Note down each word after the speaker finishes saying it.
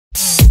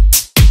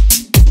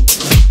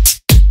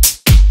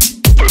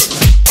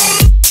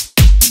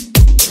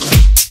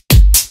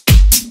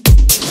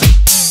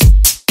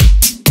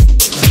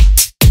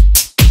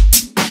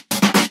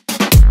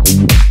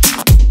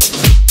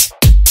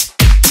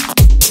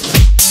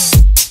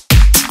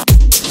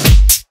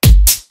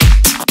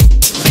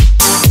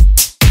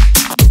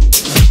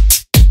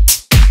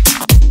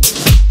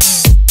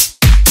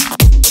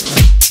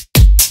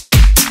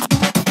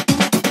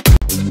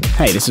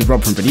Hey, this is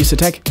Rob from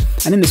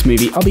Producertech, and in this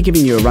movie I'll be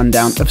giving you a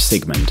rundown of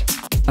Sigmund,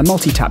 a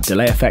multi-tap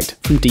delay effect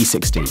from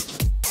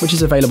D16, which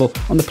is available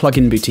on the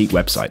Plugin Boutique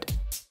website.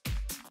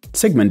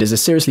 Sigmund is a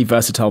seriously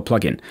versatile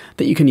plugin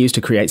that you can use to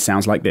create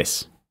sounds like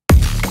this.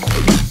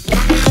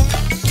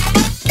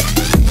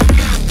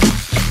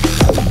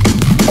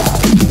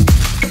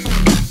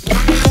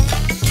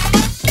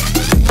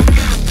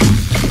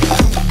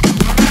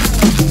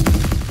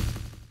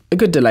 A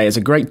good delay is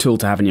a great tool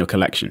to have in your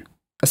collection,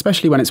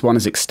 especially when it's one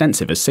as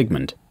extensive as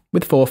Sigmund,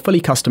 with 4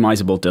 fully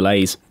customizable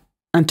delays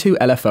and 2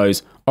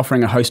 LFOs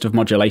offering a host of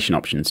modulation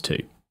options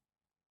too.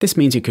 This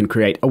means you can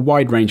create a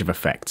wide range of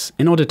effects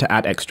in order to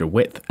add extra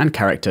width and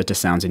character to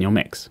sounds in your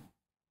mix.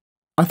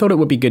 I thought it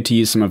would be good to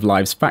use some of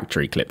Live's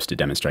factory clips to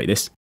demonstrate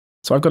this,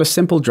 so I've got a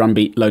simple drum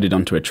beat loaded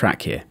onto a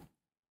track here.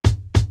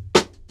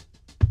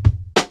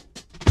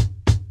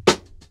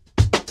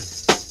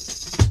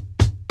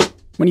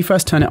 When you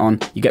first turn it on,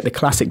 you get the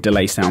classic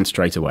delay sound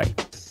straight away,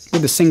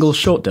 with a single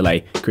short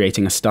delay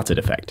creating a stuttered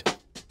effect.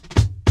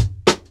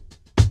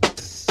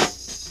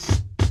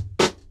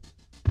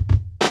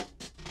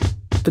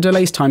 The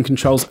delay's time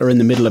controls are in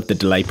the middle of the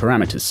delay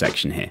parameters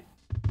section here,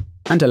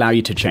 and allow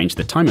you to change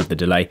the time of the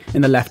delay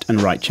in the left and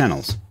right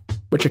channels,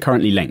 which are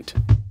currently linked.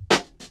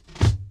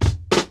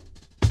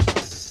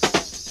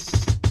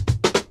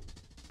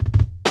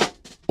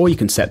 Or you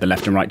can set the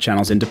left and right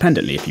channels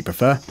independently if you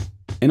prefer,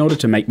 in order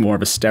to make more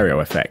of a stereo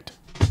effect.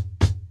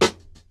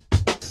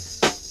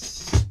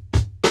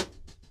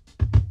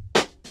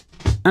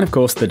 And of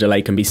course the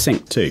delay can be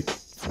synced too,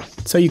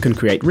 so you can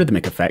create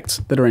rhythmic effects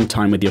that are in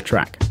time with your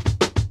track.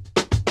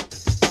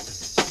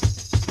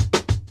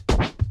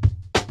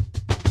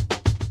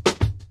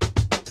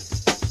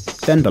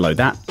 Then below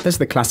that, there's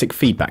the classic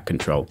feedback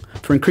control,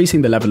 for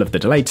increasing the level of the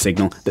delayed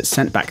signal that's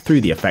sent back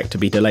through the effect to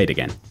be delayed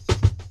again.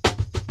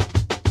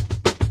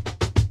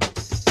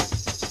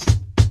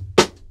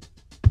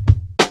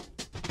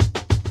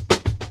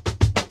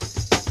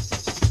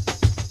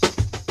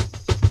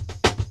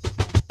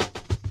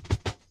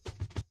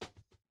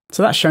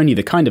 So that's shown you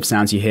the kind of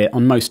sounds you hear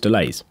on most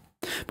delays.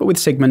 But with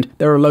Sigmund,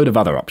 there are a load of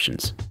other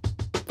options.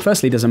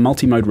 Firstly, there's a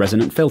multi-mode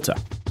resonant filter,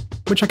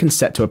 which I can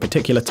set to a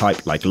particular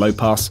type like low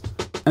pass,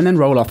 and then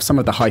roll off some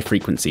of the high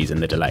frequencies in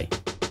the delay.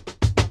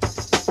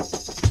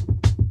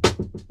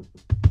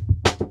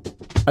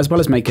 As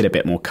well as make it a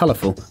bit more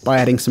colourful by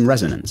adding some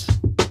resonance.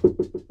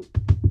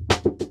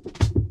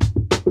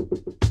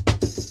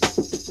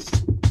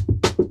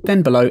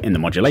 Then below in the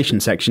modulation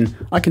section,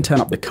 I can turn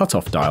up the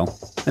cutoff dial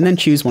and then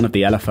choose one of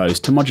the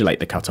LFOs to modulate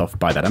the cutoff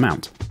by that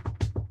amount.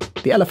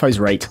 The LFO's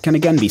rate can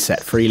again be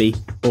set freely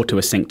or to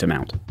a synced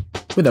amount,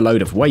 with a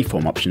load of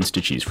waveform options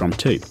to choose from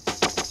too.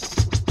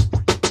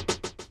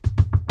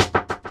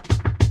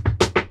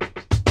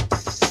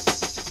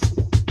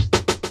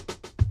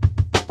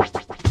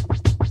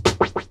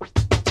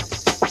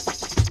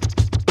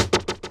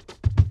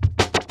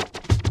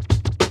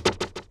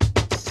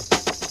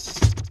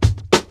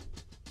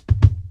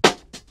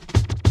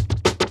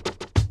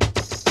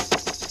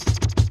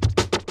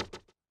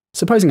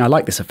 Supposing I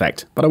like this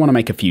effect, but I want to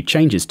make a few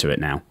changes to it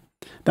now,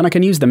 then I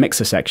can use the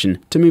mixer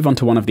section to move on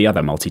to one of the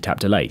other multi-tap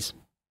delays.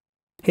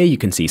 Here you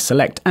can see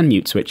select and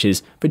mute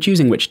switches for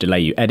choosing which delay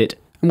you edit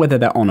and whether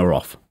they're on or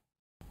off,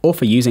 or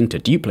for using to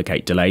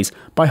duplicate delays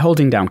by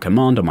holding down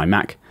Command on my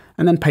Mac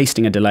and then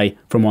pasting a delay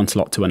from one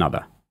slot to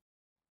another.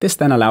 This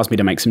then allows me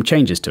to make some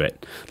changes to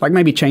it, like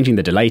maybe changing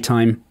the delay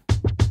time,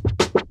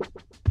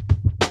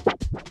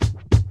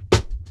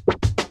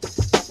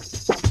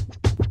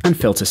 and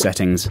filter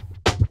settings,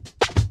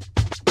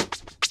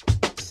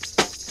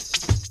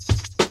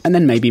 and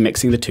then maybe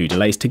mixing the 2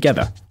 delays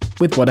together,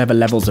 with whatever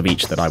levels of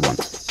each that I want.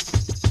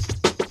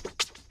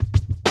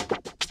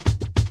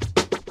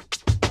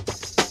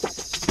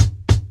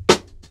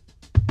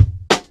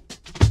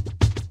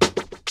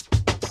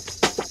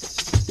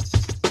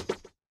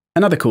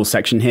 Another cool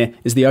section here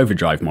is the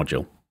Overdrive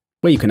module,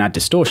 where you can add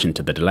distortion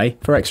to the delay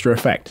for extra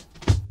effect.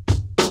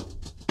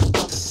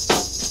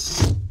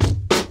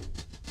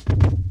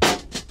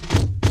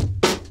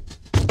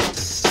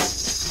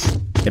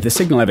 If the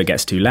signal ever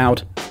gets too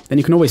loud, then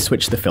you can always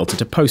switch the filter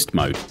to post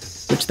mode,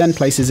 which then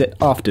places it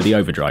after the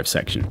overdrive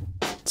section,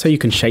 so you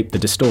can shape the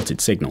distorted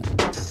signal.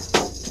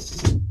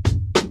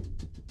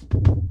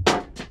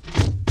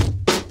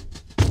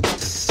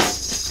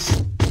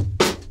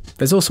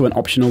 There's also an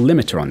optional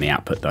limiter on the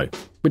output though,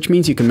 which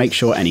means you can make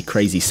sure any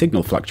crazy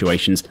signal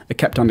fluctuations are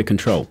kept under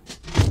control.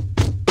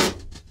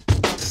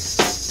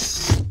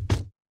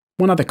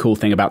 One other cool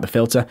thing about the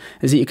filter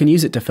is that you can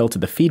use it to filter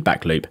the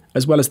feedback loop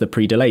as well as the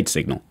pre-delayed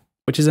signal,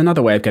 which is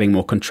another way of getting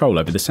more control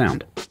over the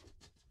sound.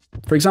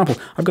 For example,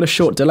 I've got a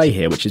short delay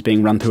here which is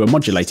being run through a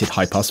modulated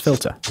high-pass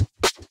filter.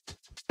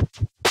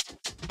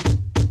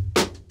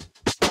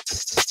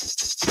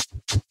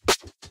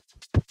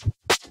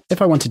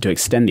 If I wanted to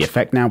extend the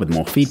effect now with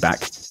more feedback,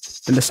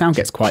 then the sound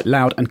gets quite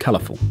loud and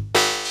colourful.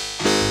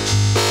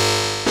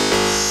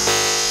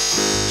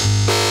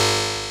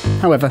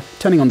 However,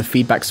 turning on the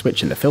feedback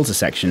switch in the filter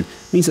section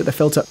means that the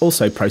filter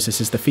also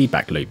processes the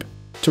feedback loop,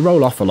 to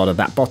roll off a lot of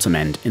that bottom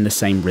end in the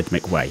same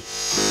rhythmic way.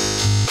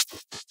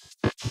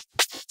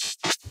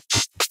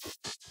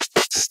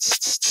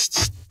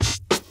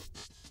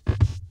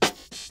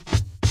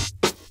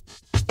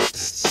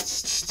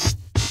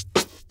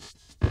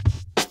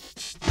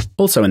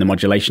 Also in the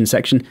modulation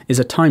section is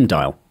a time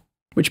dial,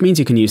 which means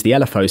you can use the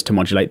LFOs to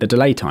modulate the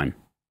delay time.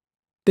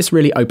 This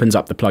really opens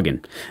up the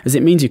plugin, as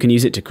it means you can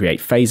use it to create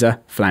phaser,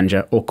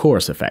 flanger, or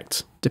chorus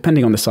effects,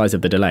 depending on the size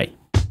of the delay.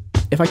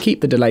 If I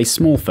keep the delay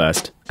small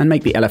first and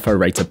make the LFO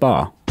rate a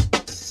bar,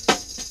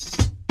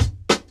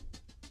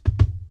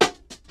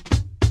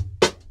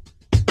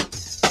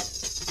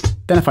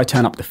 then if I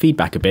turn up the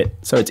feedback a bit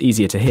so it's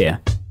easier to hear,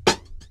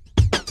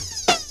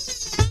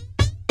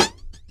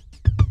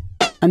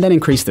 and then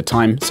increase the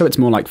time so it's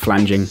more like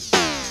flanging.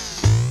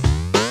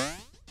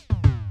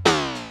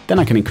 Then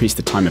I can increase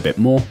the time a bit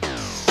more,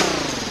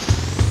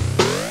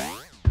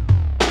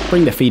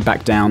 bring the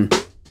feedback down,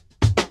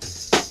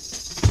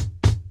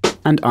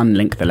 and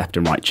unlink the left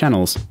and right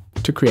channels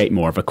to create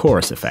more of a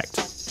chorus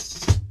effect.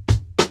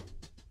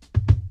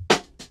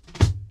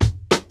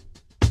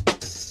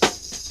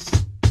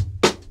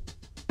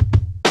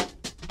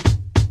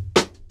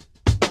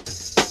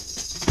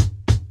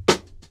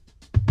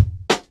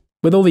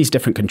 With all these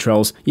different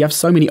controls, you have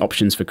so many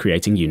options for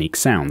creating unique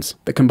sounds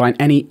that combine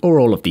any or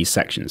all of these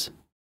sections.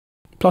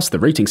 Plus, the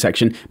routing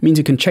section means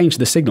you can change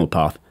the signal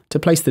path to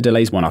place the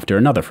delays one after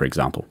another, for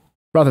example,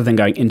 rather than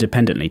going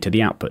independently to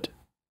the output,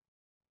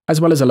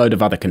 as well as a load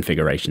of other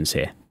configurations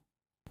here.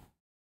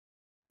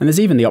 And there's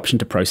even the option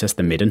to process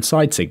the mid and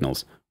side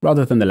signals,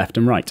 rather than the left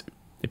and right,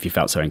 if you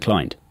felt so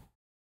inclined.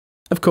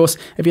 Of course,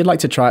 if you'd like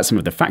to try out some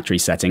of the factory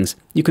settings,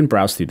 you can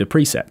browse through the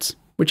presets,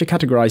 which are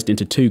categorized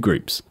into two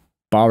groups: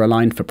 bar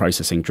aligned for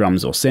processing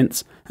drums or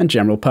synths, and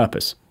general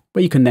purpose,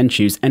 where you can then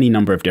choose any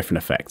number of different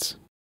effects.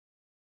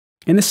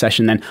 In this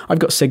session then, I've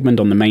got Sigmund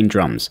on the main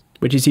drums,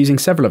 which is using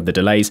several of the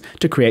delays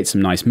to create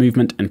some nice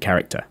movement and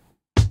character.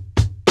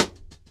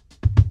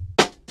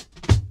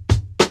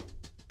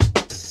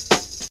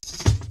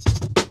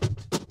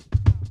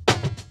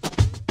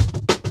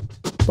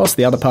 Whilst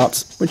the other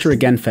parts, which are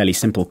again fairly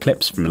simple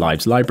clips from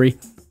Live's library,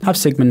 have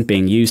Sigmund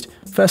being used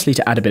firstly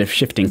to add a bit of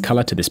shifting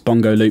colour to this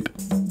bongo loop,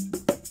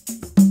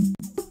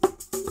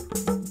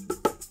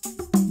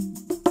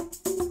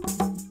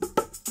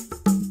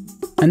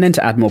 and then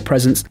to add more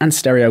presence and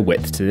stereo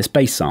width to this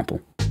bass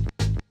sample.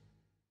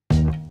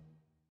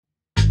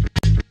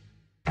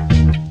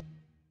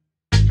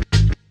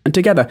 And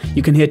together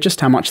you can hear just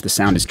how much the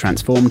sound is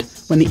transformed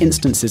when the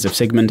instances of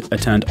Sigmund are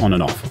turned on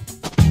and off.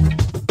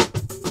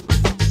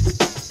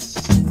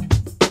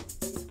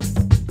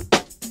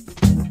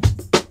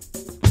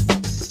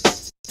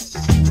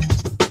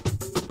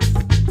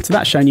 So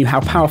that's shown you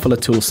how powerful a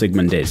tool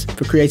Sigmund is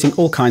for creating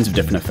all kinds of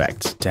different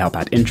effects to help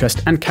add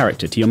interest and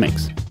character to your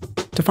mix.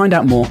 To find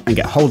out more and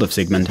get hold of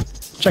Sigmund,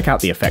 check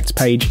out the effects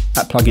page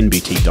at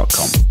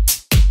pluginboutique.com.